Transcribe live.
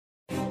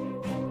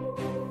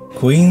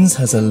Queen's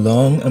has a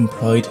long and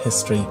proud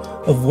history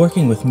of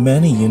working with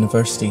many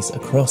universities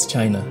across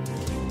China,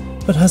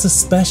 but has a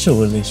special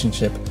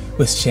relationship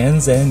with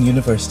Shenzhen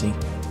University,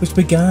 which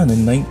began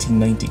in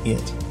 1998.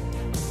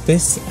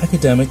 This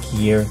academic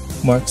year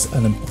marks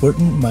an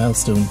important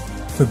milestone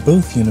for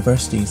both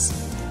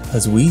universities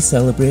as we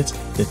celebrate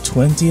the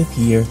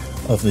 20th year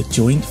of the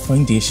Joint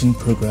Foundation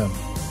Programme.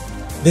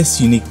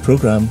 This unique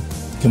programme,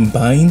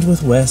 combined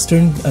with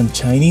Western and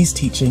Chinese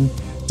teaching,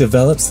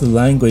 develops the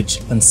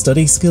language and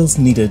study skills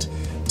needed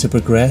to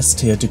progress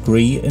to a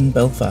degree in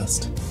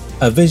Belfast.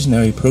 A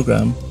visionary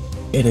programme,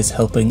 it is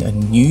helping a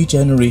new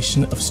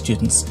generation of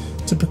students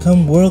to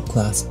become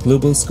world-class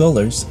global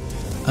scholars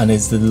and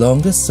is the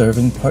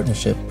longest-serving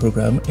partnership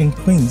programme in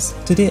Queen's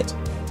to date.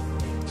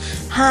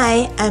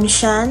 Hi, I'm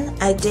Shan.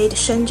 I did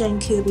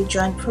Shenzhen QUB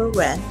joint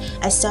program.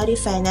 I studied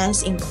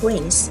finance in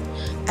Queen's.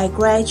 I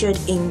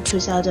graduated in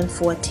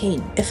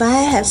 2014. If I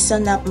have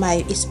summed up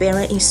my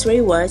experience in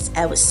 3 words,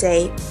 I would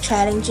say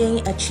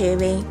challenging,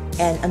 achieving,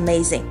 and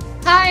amazing.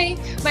 Hi,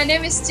 my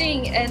name is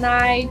Jing and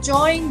I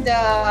joined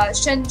the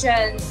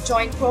Shenzhen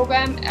joint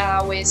program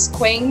with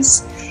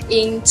Queen's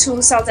in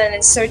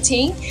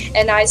 2013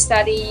 and I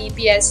study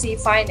BSc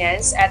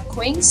Finance at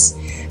Queen's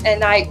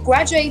and I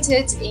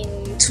graduated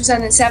in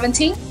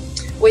 2017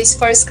 with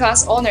first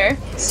class honor.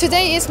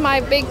 Today is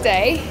my big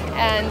day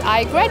and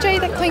I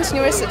graduated Queen's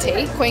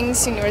University.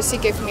 Queen's University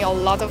gave me a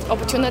lot of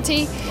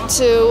opportunity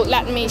to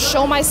let me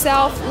show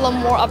myself, learn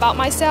more about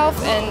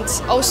myself and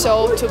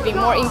also to be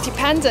more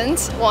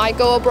independent when I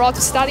go abroad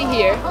to study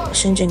here.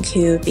 Shenzhen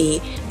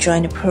QUB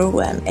joint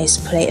program has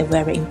played a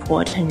very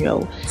important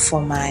role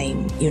for my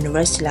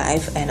university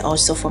life and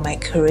also for my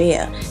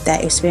career.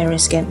 That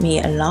experience gave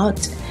me a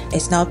lot.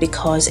 It's not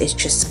because it's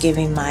just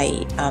giving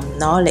my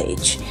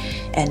knowledge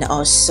and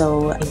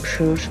also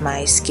improve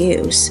my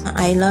skills.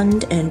 I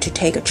learned to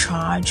take a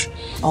charge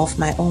of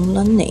my own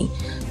learning.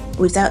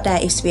 Without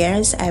that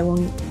experience, I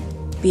won't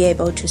be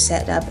able to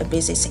set up a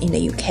business in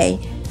the UK.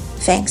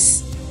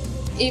 Thanks.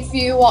 If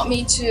you want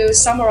me to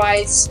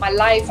summarize my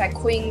life at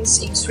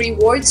Queen's in 3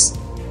 words,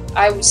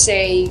 I would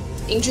say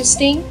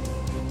interesting,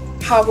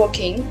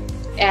 hardworking,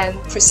 and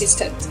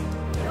persistent.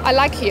 I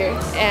like here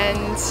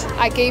and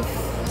I gave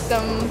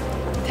them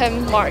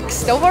 10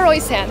 marks. The overall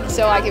is 10,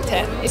 so I give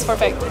 10. It's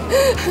perfect.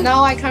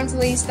 Now I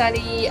currently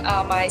study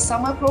my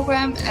summer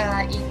program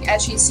in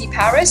HEC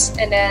Paris,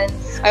 and then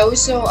I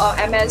also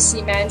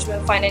MSc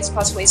Management Finance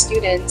Pathway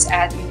student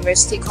at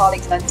University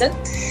College London.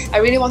 I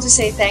really want to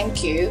say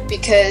thank you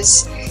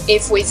because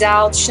if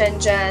without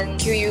Shenzhen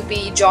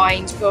QUB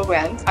joint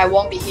program, I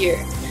won't be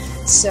here.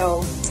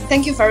 So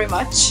thank you very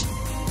much.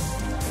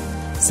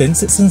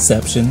 Since its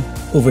inception,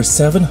 over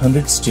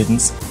 700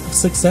 students have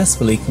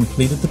successfully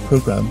completed the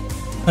programme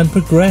and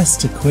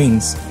progressed to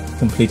Queen's,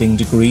 completing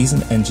degrees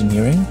in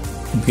engineering,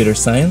 computer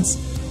science,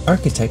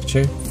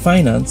 architecture,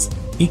 finance,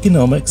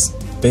 economics,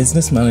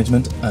 business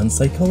management and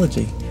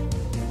psychology.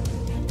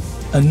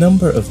 A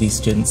number of these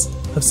students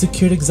have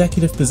secured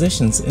executive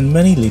positions in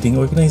many leading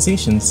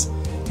organisations,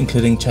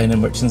 including China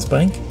Merchants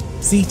Bank,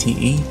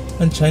 ZTE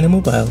and China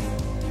Mobile,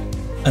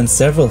 and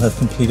several have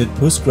completed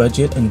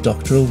postgraduate and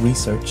doctoral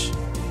research.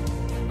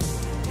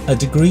 A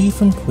degree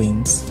from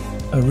Queen's,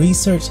 a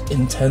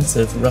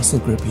research-intensive Russell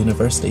Group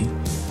university,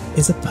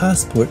 is a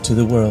passport to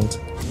the world,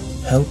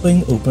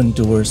 helping open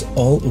doors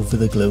all over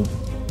the globe,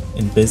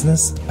 in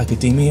business,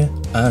 academia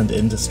and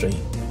industry.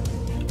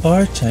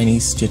 Our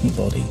Chinese student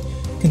body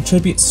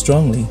contributes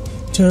strongly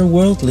to our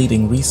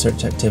world-leading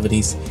research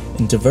activities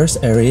in diverse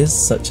areas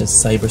such as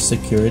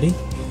cybersecurity,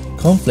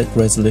 conflict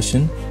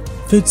resolution,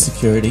 food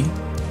security,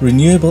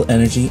 renewable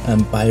energy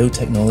and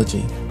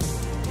biotechnology.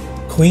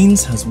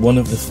 Queen's has one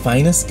of the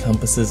finest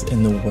campuses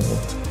in the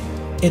world.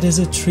 It is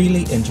a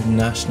truly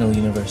international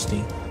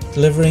university,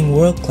 delivering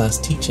world-class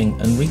teaching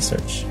and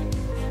research.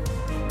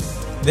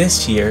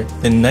 This year,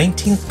 the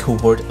 19th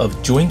cohort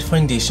of Joint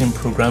Foundation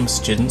Programme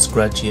students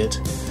graduate,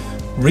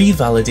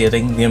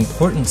 revalidating the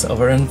importance of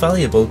our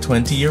invaluable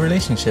 20-year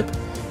relationship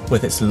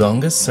with its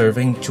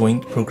longest-serving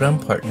joint programme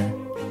partner,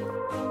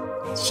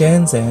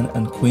 Shenzhen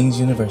and Queen's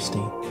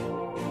University.